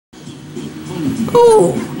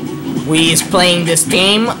Ooh, we is playing this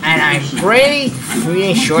game, and I'm pretty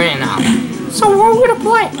sure now. So what we're gonna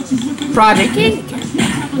play? Project 8 again.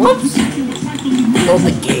 Whoops. Load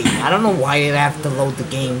the game. I don't know why you'd have to load the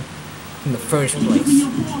game in the first place.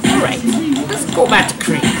 Alright, let's go back to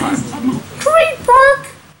Creed Park. Creed Park?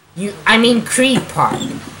 I mean Creed Park.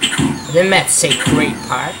 I didn't meant to say Creed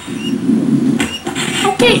Park.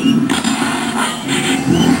 Okay.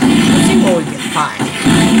 Let's see what we can find.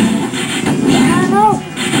 I don't know.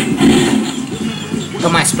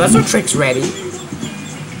 Got my special tricks ready.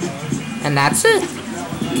 And that's it.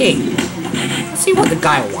 Okay. Let's see what the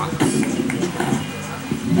guy wants.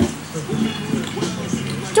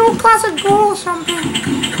 Do a classic goal or something.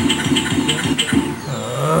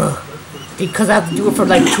 Because I have to do it for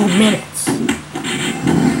like 2 minutes.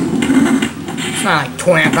 It's not like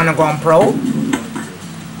 20 I'm gonna go on pro.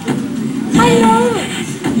 I know.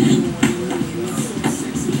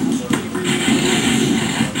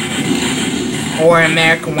 Or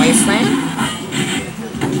American Wasteland.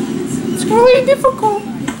 It's really difficult.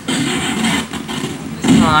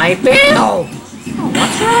 I failed.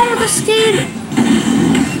 What's wrong with the skater?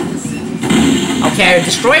 Okay, I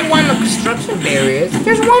destroyed one of the construction barriers.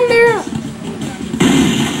 There's one there.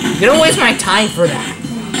 You don't waste my time for that.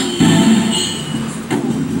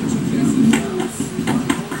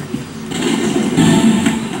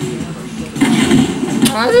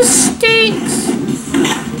 Oh, this stinks.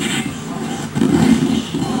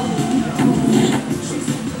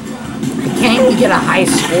 I can't even get a high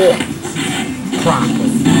score properly.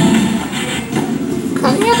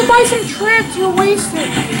 Cause you have to buy some trips, you're wasted.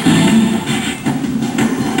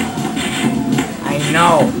 I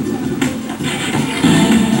know.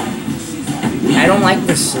 I don't like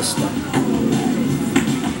this system.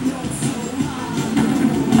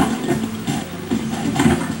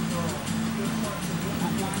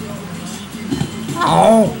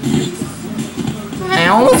 Oh, I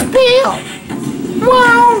almost failed.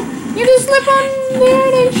 Wow, you just slip on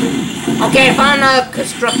there, didn't you? Okay, I found a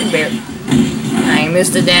construction barrier. I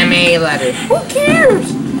missed the damn A letter. Who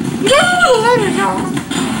cares? You don't know what the letters are.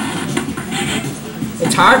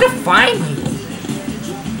 It's hard to find you.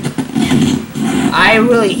 I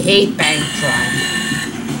really hate bank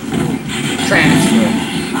transfer.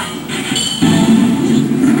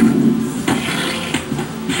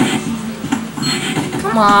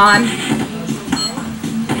 Come on.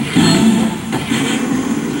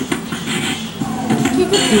 You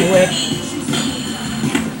can do it.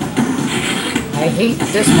 I hate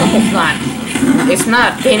this one. It's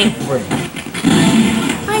not fitting for me.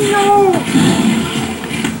 I know.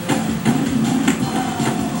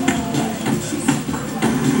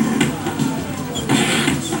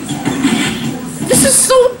 This is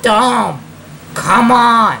so dumb. Come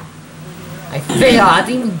on. I failed. I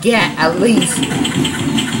didn't even get at least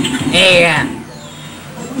AM.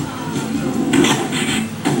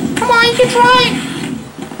 Come on, you can try it.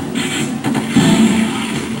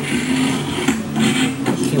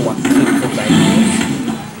 Okay, what people like this?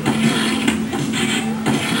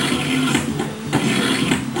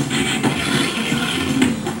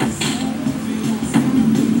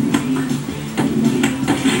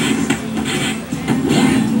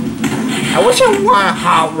 I wish I won a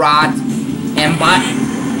hot rod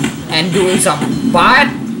and doing some butt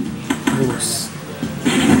boost.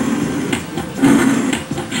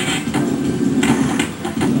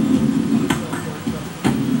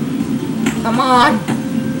 Come on.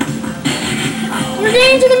 You're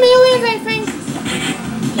getting to the millions, I think.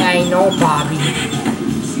 Yeah, I know, Bobby.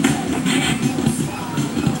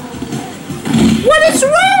 What is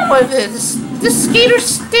wrong with this? This skater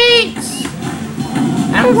stinks.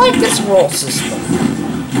 I don't like this roll system.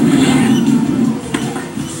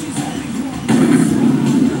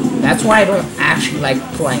 That's why I don't actually like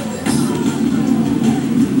playing this.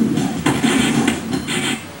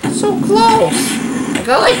 So close. I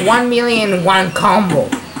got like 1,000,001 combo.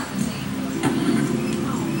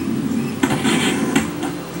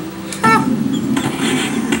 Huh.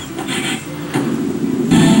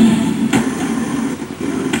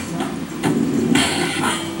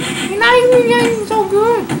 You're not even getting so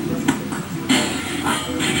good.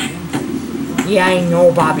 Yeah, I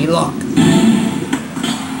know, Bobby. Look.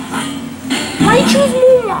 Why choose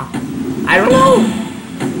more? I don't know.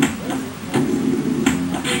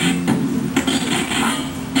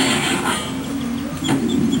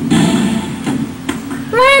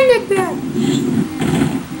 Landed there.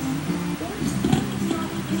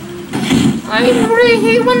 I really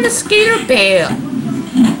hate when the skater bail.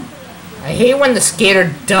 I hate when the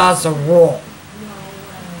skater does a roll.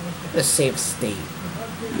 The safe state.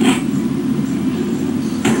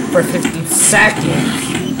 for 15 seconds.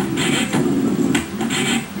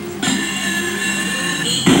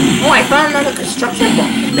 Oh, I found another construction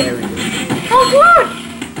barrier. Oh, good!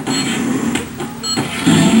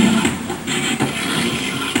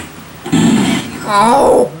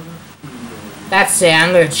 Oh! That's it,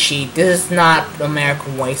 I'm gonna cheat. This is not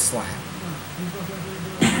American Wasteland.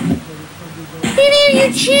 Idiot,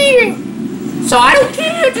 you cheating! So I don't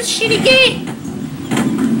care, it's a shitty game!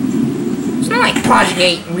 It's not like Project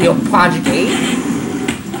 8, real Project 8.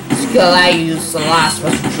 It's gonna allow you to use a lot of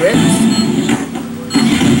special tricks.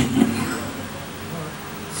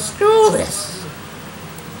 Screw this.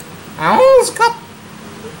 I almost got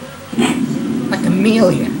like a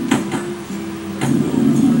million.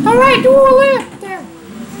 Alright, do a lift there.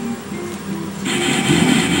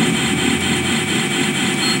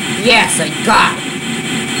 Yes, I got it.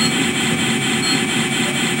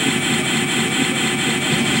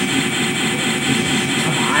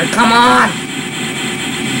 Come on!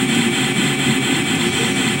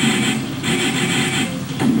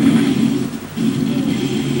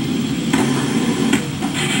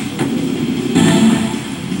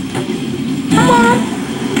 Come on!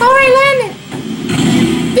 Alright, landed!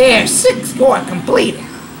 There, 6 score completed.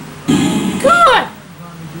 Good!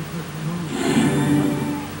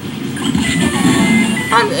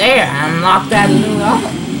 On there, unlock that new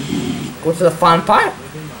level. Go to the fun part.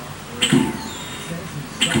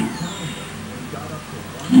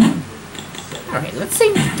 Alright, let's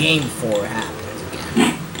save the game before it happens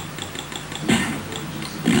again.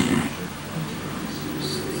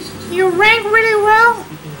 You rank really well?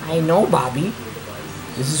 I know, Bobby.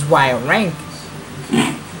 This is why I rank.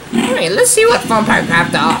 Alright, let's see what Fun Park have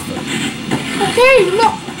to offer. Okay,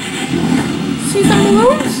 look. See some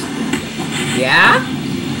balloons? Yeah?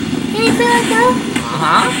 Anything like that?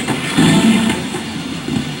 Uh-huh.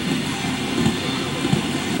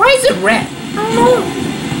 Why is it red? I don't know.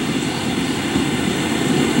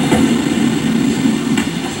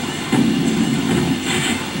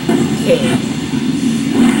 Okay.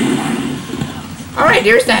 Alright,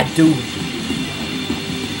 there's that dude.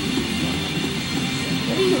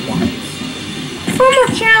 What do you want? From a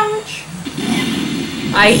challenge.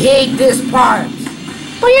 I hate this part.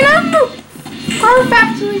 But you're not in the car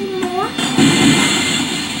factory anymore.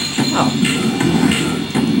 Oh.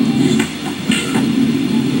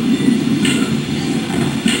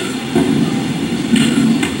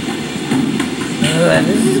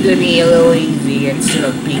 This is gonna be a little easy instead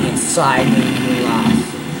of being inside and being lost.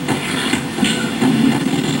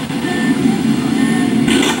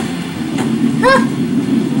 Huh?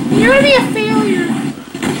 You're gonna be a failure.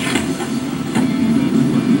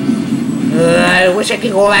 I wish I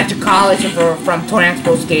could go back to college from Torrance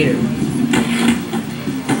Pro Skater.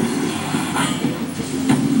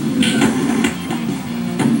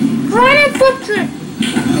 Granite flip trick!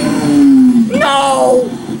 No!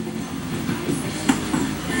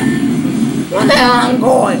 Where the hell I'm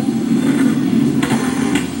going?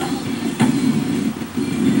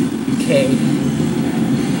 Okay.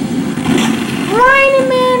 Ryan and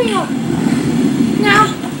manual. Now,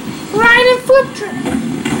 Ryan and flip trick.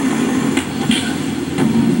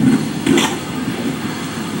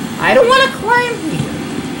 I don't want to climb here.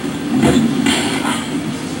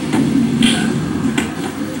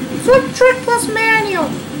 Flip trick plus manual.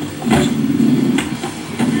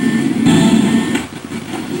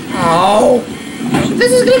 Oh,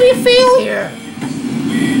 this is gonna be a failure.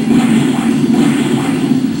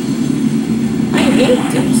 I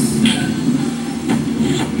hate this.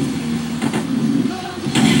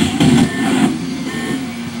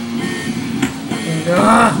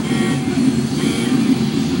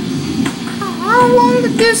 How long the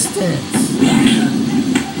distance?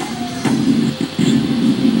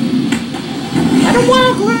 I don't want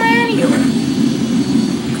to go manual.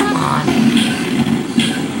 Come on.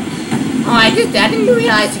 Oh, I didn't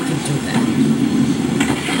realize you could do that.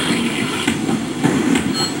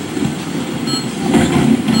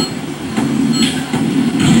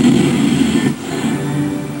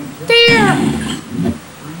 There!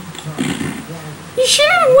 You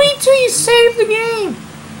shouldn't wait till you save the game.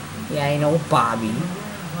 Yeah, I know, Bobby.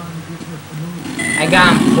 I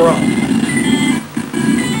got him pro.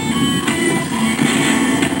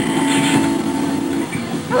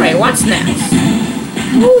 Alright, what's next?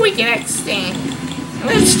 Ooh, we can extend.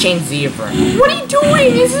 Let's change Zebra. What are you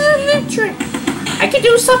doing? This is a lip trick. I can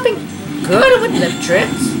do something good with lip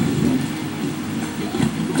tricks.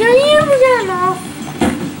 Do you ever get enough?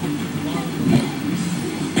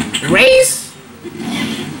 Race?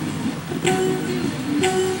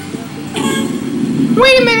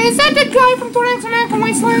 Wait a minute, is that the guy from Torrance American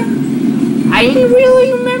Wasteland? I didn't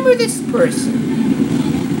really remember this person.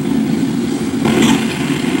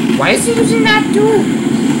 Why is he using that dude?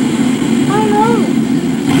 I don't know.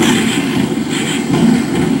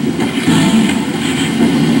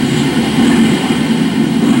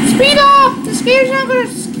 Speed up! This game's not gonna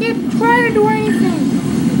try to do anything.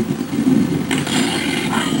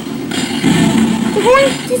 They're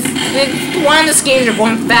going. One of the skates are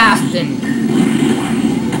going fast and.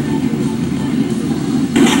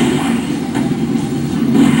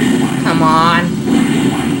 Come on.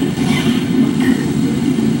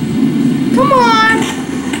 Come on.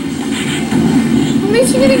 At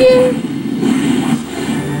least you're gonna get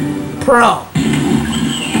pro.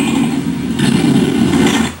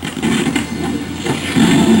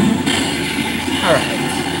 Alright.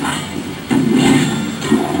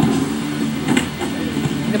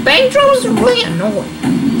 The bank drone is really annoying.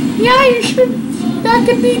 Yeah, you should. That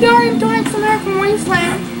could be done in Dance American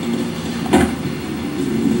Wasteland.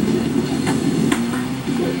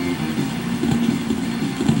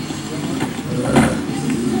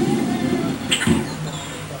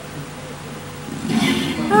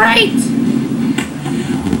 Right.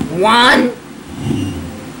 1,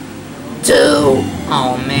 2.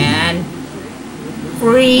 Oh man.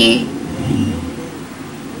 3,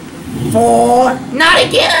 4. Not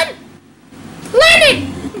again. Let it.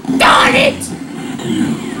 Darn it.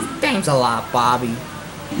 Thanks a lot, Bobby.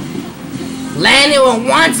 Land it with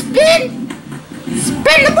one spin.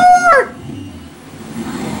 Spin the board.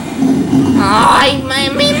 Oh, I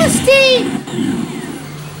made a mistake.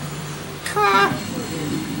 Huh.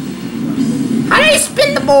 How do you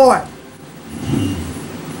spin the board?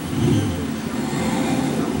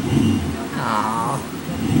 Oh.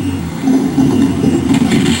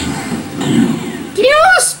 Do you know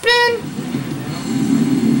how to spin?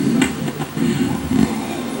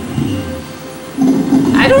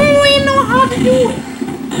 I don't really know how to do it.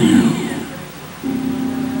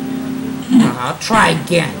 I'll try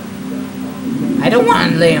again. I don't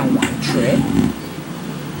want to lay on one trick.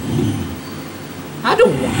 I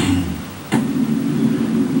don't want.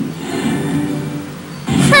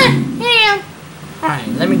 Alright,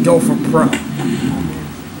 let me go for pro.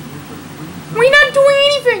 We're not doing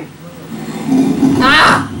anything!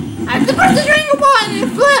 Ah! I have to press the triangle button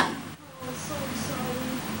and flip!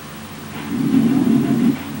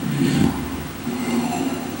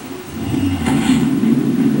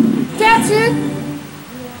 That's it!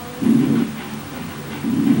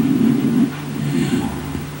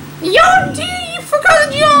 Yo, D! You forgot to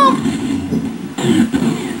jump!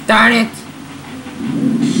 Darn it!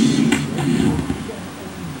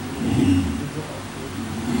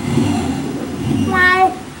 Wow.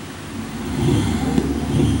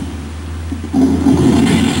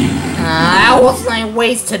 That was my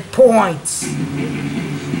wasted points.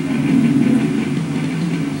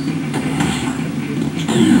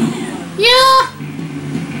 Yeah.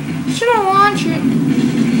 Should've launched it.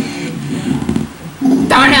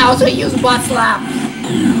 Darn it, I also use butt slaps.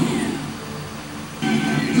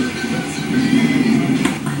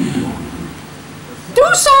 Do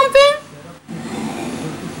something.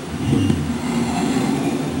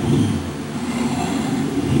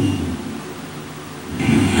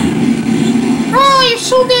 Oh, you're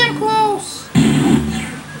so damn close.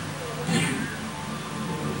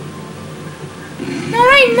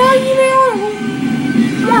 Alright, now you know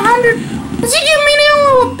 100. Let's see, give me now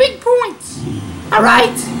with big points.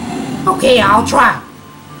 Alright. Okay, I'll try.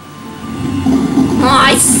 Oh,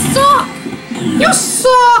 I suck. You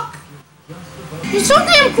suck. You're so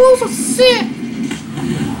damn close, I'm sick.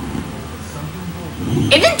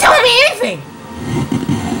 It didn't tell me anything.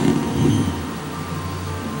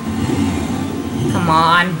 Come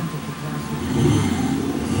on.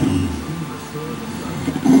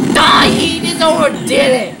 Ah, he just overdid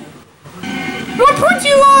it. What points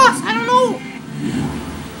you lost? I don't know.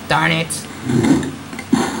 Darn it.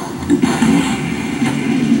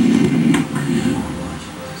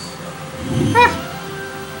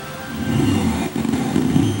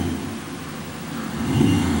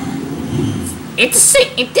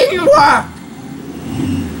 It didn't work.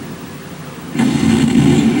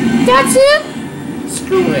 That's it?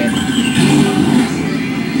 Screw it.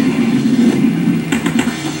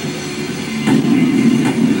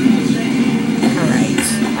 Alright.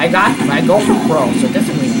 I go for pro, so it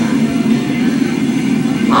doesn't really matter.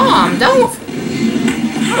 Oh, I'm done with it.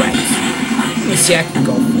 Alright. Let me see, I can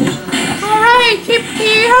go for it. Alright, you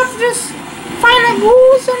have to just find the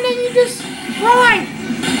rules and then you just ride.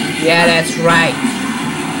 Yeah, that's right.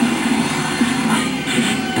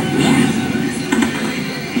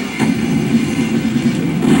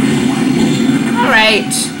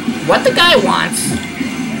 Alright. what the guy wants.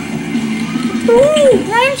 Ooh,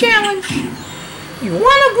 grind challenge. You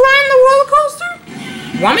wanna grind the roller coaster?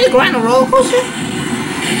 Want me to grind the roller coaster?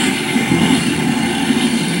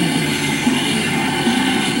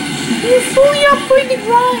 You fully upgrade the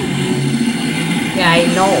grind. Yeah, I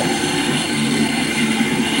know.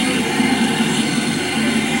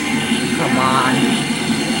 Come on.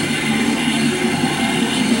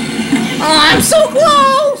 Oh, I'm so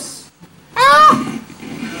close! Ah!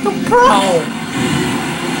 The pro!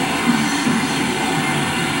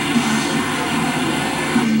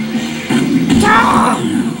 Ah!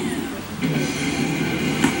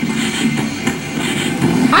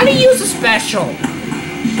 How do you use a special?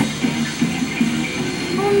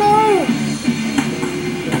 Oh no!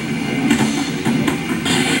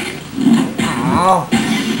 Oh.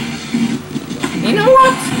 You know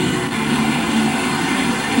what?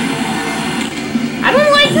 I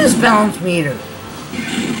don't like this balance meter.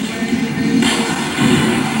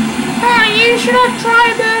 Ah, you should have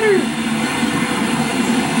tried better.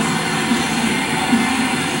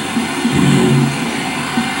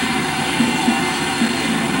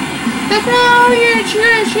 But now you're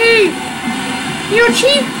cheap. You're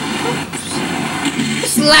cheap.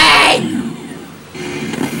 It's lag.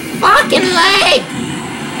 Fucking lag.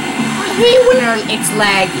 I hate when it's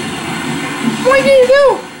laggy. What do you do?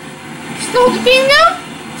 Slow the game down?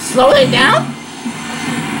 Slow it down?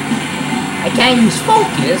 I can't use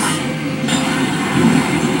focus.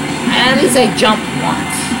 At least I jumped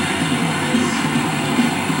once.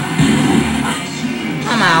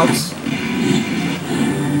 I'm out.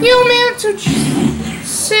 You man to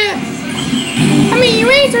sit. I mean, you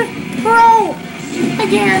ain't a pro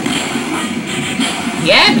again.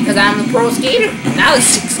 Yeah, because I'm a pro skater, not a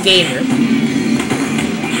sick skater.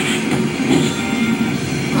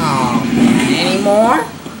 Oh, man, any more?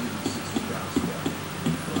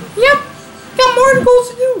 Yep, got more goals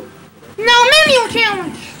to do. Now, manual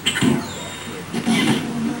challenge.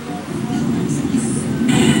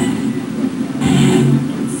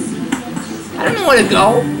 I don't know where to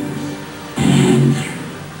go.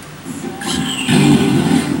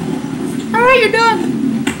 Alright, you're done.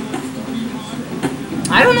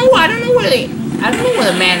 I don't know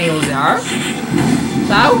where the manuals are.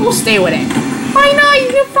 So I will stay with it. Why not? You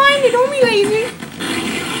can find it. Don't be lazy.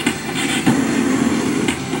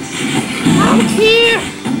 I don't care.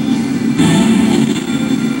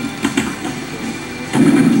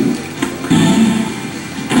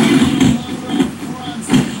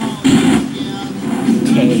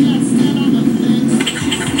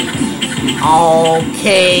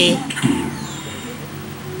 Okay.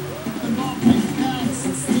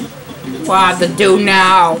 What I have to do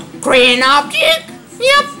now? Create an object?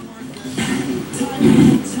 Yep.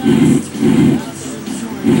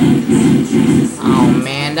 Oh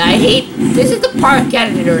man, I hate this. Is the park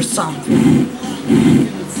editor or something?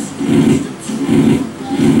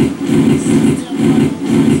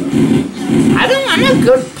 I'm not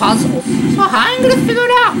good at puzzles, so how am I gonna figure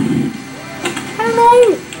it out? I don't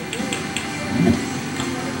know.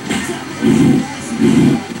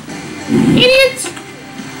 Idiots!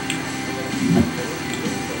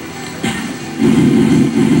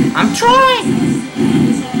 I'm trying.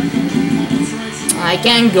 I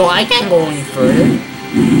can't go any further.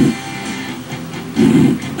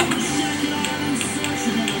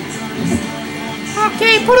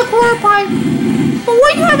 Okay, put a quarter pipe. But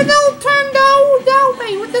why you have it all turned down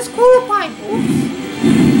way with this quarter pipe? Oops.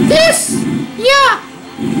 This? Yeah.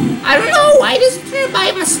 I don't know. I just turned it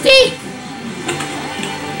by mistake.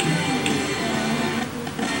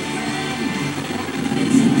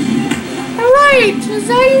 Alright, is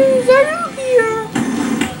that you here?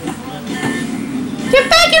 Get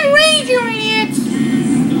back in range, you idiots!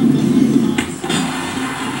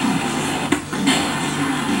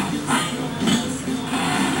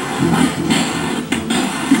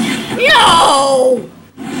 No!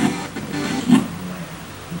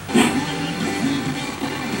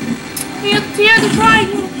 You have to try.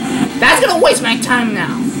 That's gonna waste my time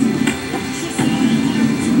now.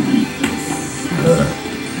 Ugh.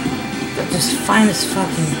 Just find this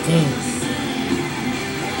fucking thing.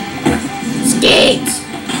 Skate!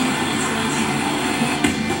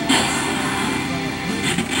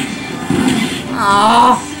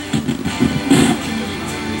 Oh.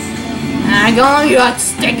 I go, you have to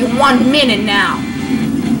stick in 1 minute now.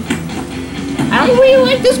 I don't really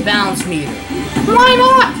like this balance meter. Why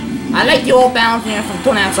not? I like the old balance meter from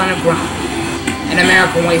Tony Hawk's Underground and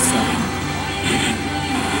American Wasteland.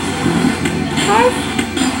 Huh?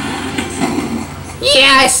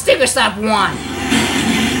 Yeah, sticker stop 1.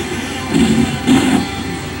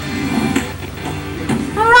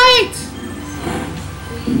 Alright. Right!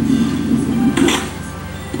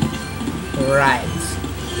 Right.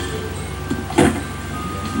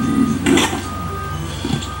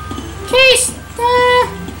 Case,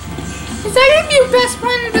 is that gonna be your best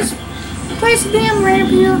friend to just place a damn ramp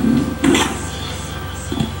here?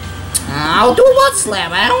 I'll do a butt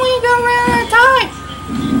slap. I don't even got around out of time.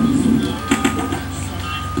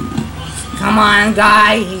 Come on,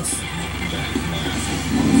 guys.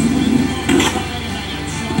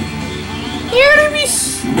 You're gonna be.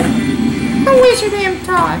 Don't waste your damn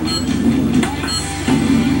time.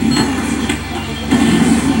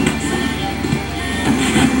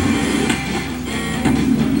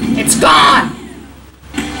 It's gone!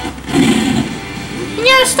 You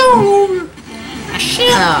gotta start over. Ah,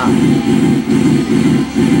 shut up.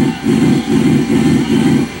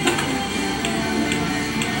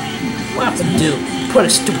 What I have to do? Put a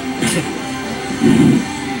stupid kick.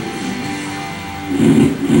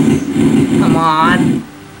 Come on.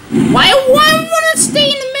 Why would it stay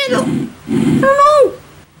in the middle? I don't know.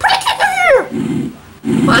 Put a kicker here!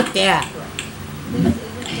 Fuck that.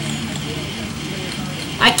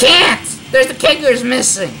 I can't! There's the kickers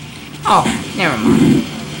missing. Oh, never mind.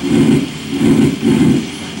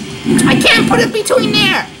 I can't put it between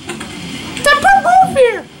there. Then put both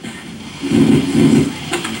here.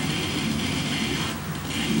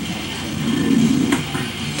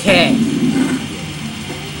 Okay.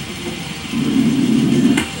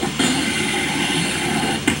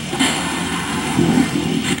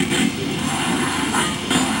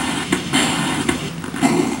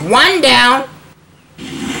 One down.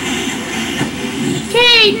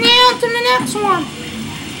 Okay, now to the next one.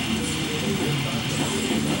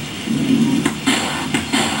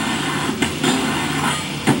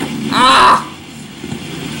 Ah!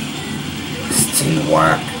 This didn't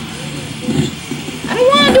work. I don't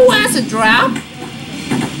want to do acid drop.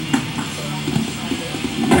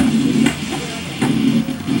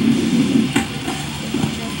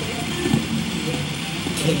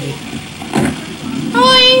 Okay.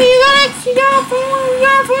 Oh, you got a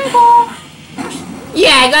phone call.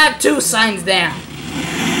 Yeah, I got 2 signs down.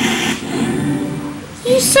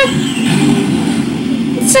 You said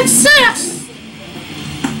success.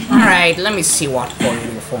 Alright, let me see what for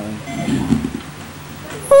your phone.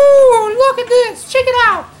 Ooh, look at this. Check it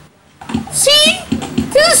out. See?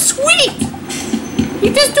 This is sweet.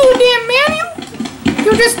 You just do a damn manual.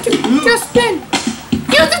 You just spin.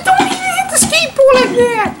 You just don't even hit the skateboard like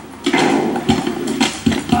that.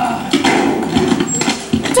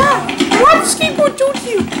 What does skateboard do to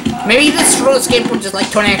you? Maybe this roller skateboard just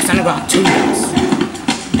like Tony X Underground 2 does.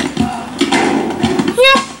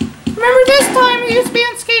 Yep. Remember this time it used to be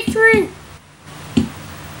on Skate 3.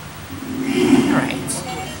 Alright.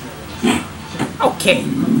 Okay.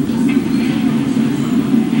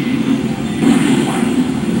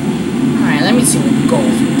 Alright, let me see what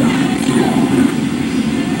goals we got.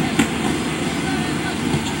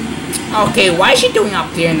 Okay, why is she doing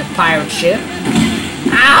up there in the pirate ship?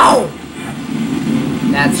 Ow!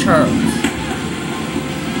 That's hers.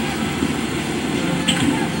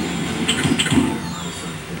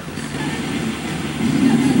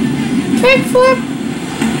 Kickflip!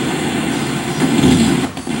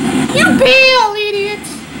 You bail, idiot!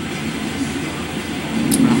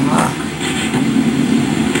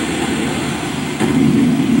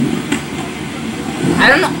 I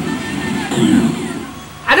don't know.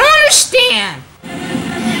 I don't understand.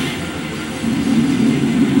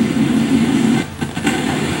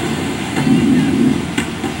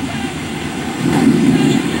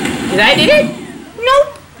 Did I did it? Nope.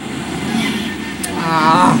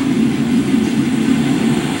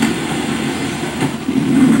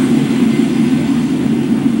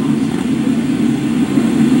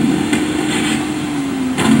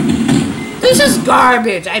 This is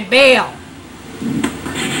garbage. I bail.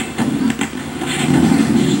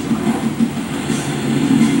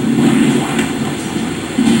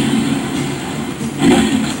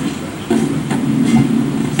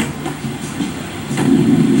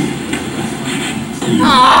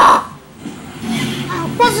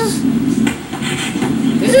 What's this?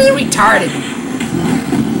 This is retarded.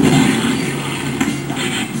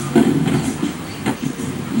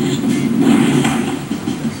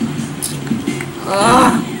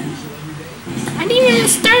 I didn't even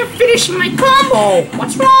start finishing my combo.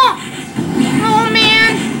 What's wrong? Oh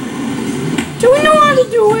man. Do we know how to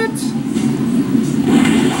do it?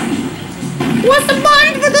 What's the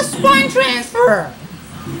button for the spine transfer?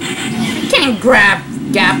 I can't grab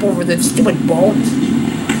gap over the stupid bolt.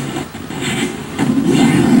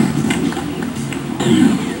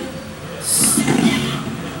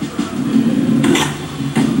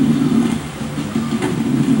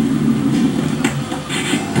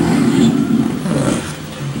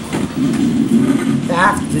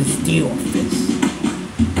 deal with this.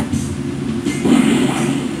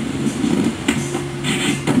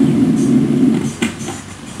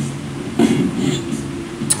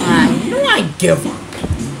 You know, I give up.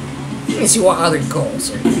 Let me see what other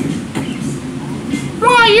goals are here.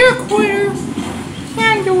 Why, you're a quitter.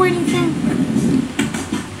 Can't do anything.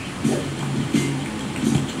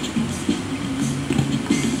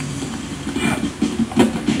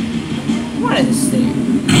 What is there?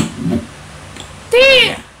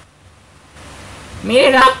 There! Made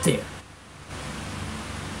it up there.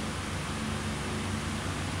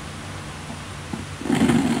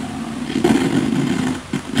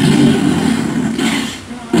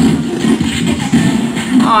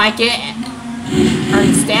 Oh, I can't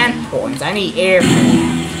understand points. I need air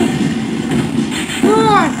points. Come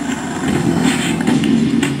on.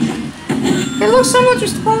 It looks so much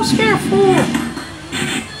just supposed to get forward.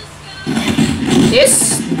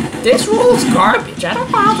 This roll is garbage. I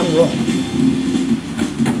don't know how to roll.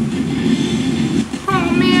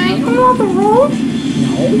 Oh man, you don't know how to roll? No.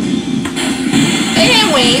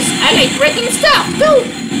 Anyways, I like breaking stuff too.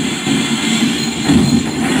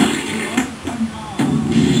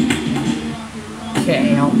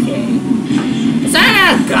 Okay. Is that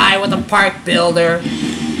not a guy with a park builder?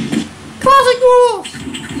 Classic rules!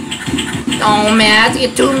 Oh man, I have to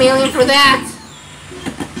get 2 million for that.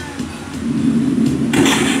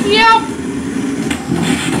 Yep.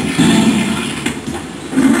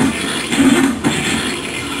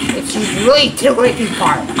 It's really titillating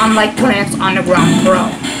part, unlike Plants Underground Pro.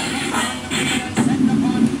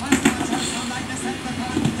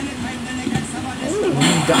 Ooh,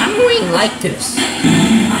 I'm really like this.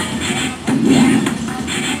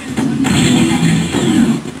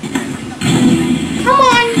 Come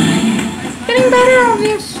on! Getting better at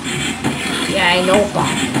this. Yeah, I know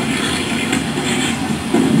about it.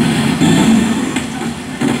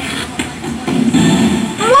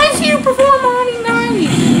 Why is he perform on the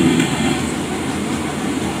 90s?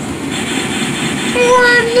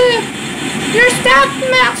 Word lift. Your staff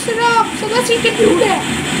maxed it up, so let's see if you can do that.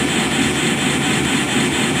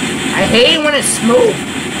 I hate when it's smooth.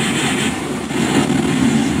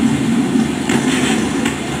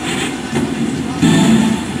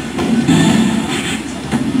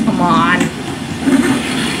 Come on.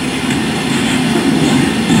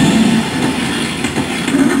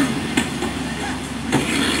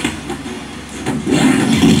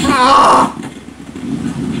 Oh!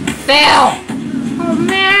 Fail! Oh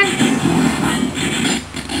man!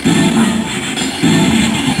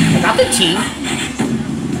 I got the T.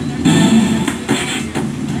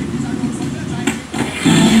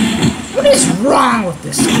 What is wrong with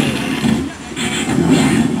this game?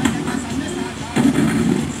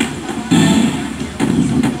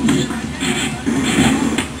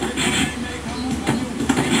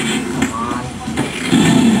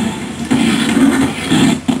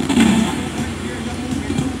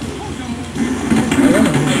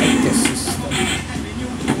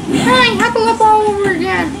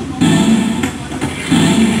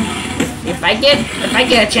 If I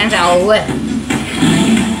get a chance, I'll live.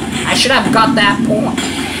 I should have got that point.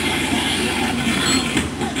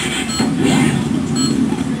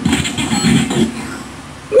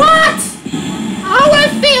 What? How I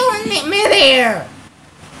feel in midair?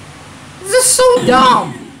 This is so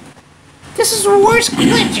dumb. This is the worst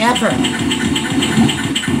glitch ever.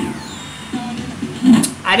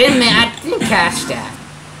 I didn't catch that.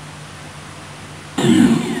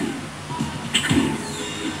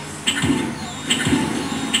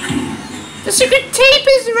 The secret tape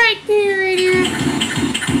is right there.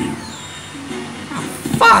 Oh,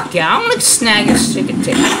 fuck yeah, I'm gonna snag a secret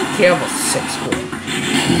tape. I don't care about 6 goals.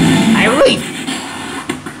 I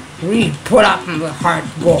really put up the hard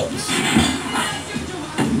goals.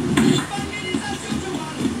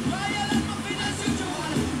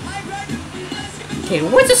 Okay,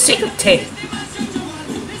 where's the secret tape?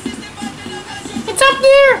 It's up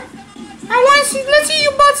there! I wanna see, let's see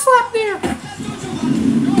you butt slap there!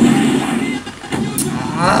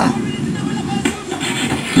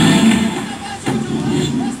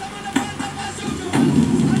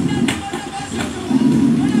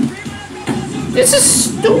 This is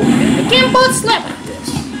stupid. I can't butt slap like this.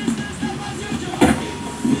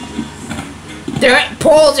 Their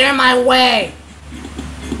poles are in my way.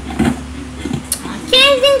 I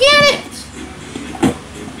can't even get it.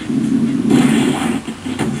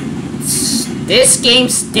 This game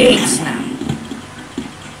stinks now.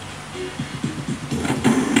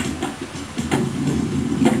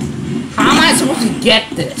 How am I supposed to get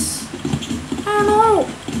this? I don't know.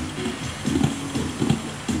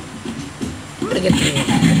 I'm gonna get the...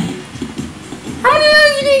 How many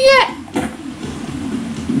times touching it yet!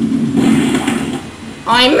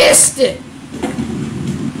 I missed it!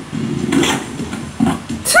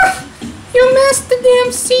 You missed the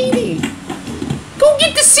damn CD! Go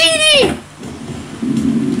get the CD!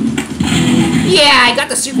 Yeah, I got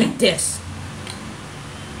the secret disc.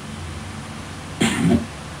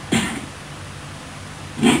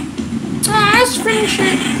 Let's finish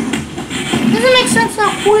it. Doesn't make sense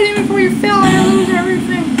not quitting before you fail and lose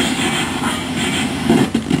everything.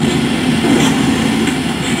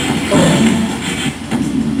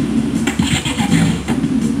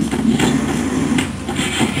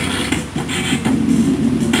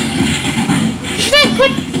 Should I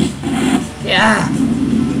quit? Yeah.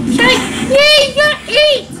 Should I? Yeah, you got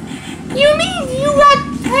 8. You mean you got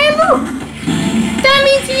 10? That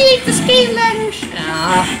means you ate the skate ladders.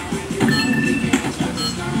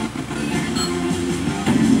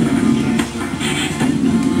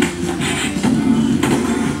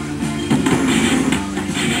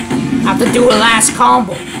 Have to do a last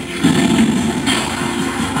combo.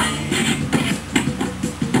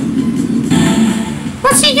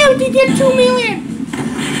 What's he do to get 2 million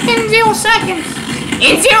in 0 seconds?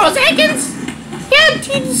 In 0 seconds? Yeah,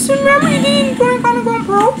 just remember you didn't go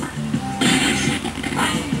broke.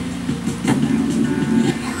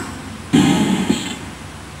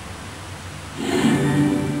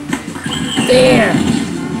 There.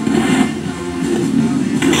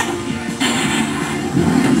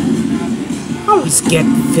 Always get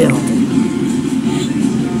filled.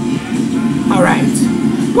 Alright.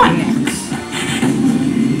 What next?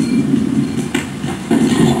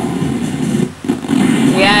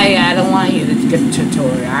 Yeah, I don't want you to get a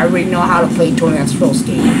tutorial. I already know how to play Tournament Pro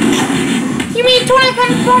Skate. You mean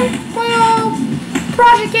Tournament from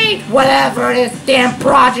Project 8? Whatever this damn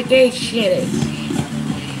Project 8 shit is.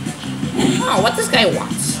 Oh, what this guy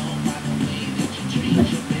wants.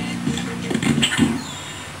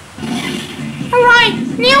 Alright,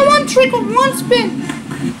 now one trick with one spin.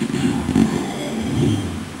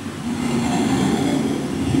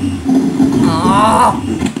 Oh.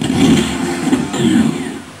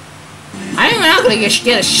 I'm not gonna get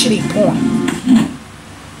a shitty point.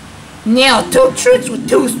 Now 2 tricks with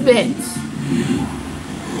 2 spins.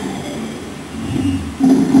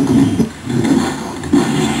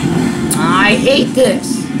 I hate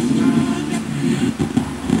this.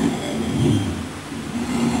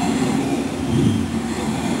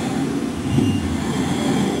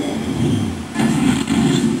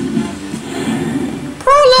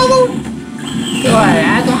 Pro level? Good,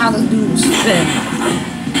 I know how to do spin.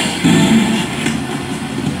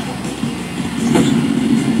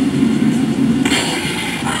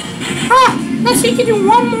 Let's see if you can do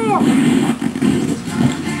one more.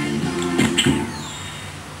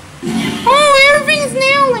 Oh, everything's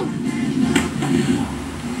nailing.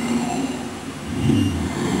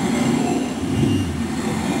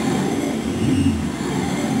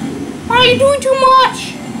 Oh, you're doing too much.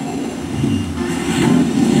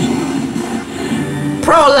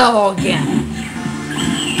 Pro level again.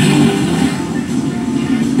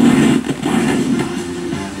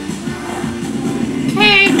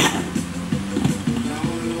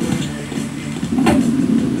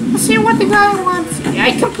 See what the guy wants.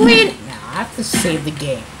 I completed. Now I have to save the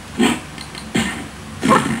game.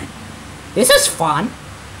 This is fun.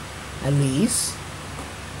 At least.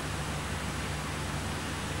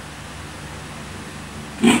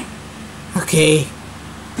 Okay.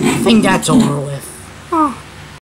 I think that's over with.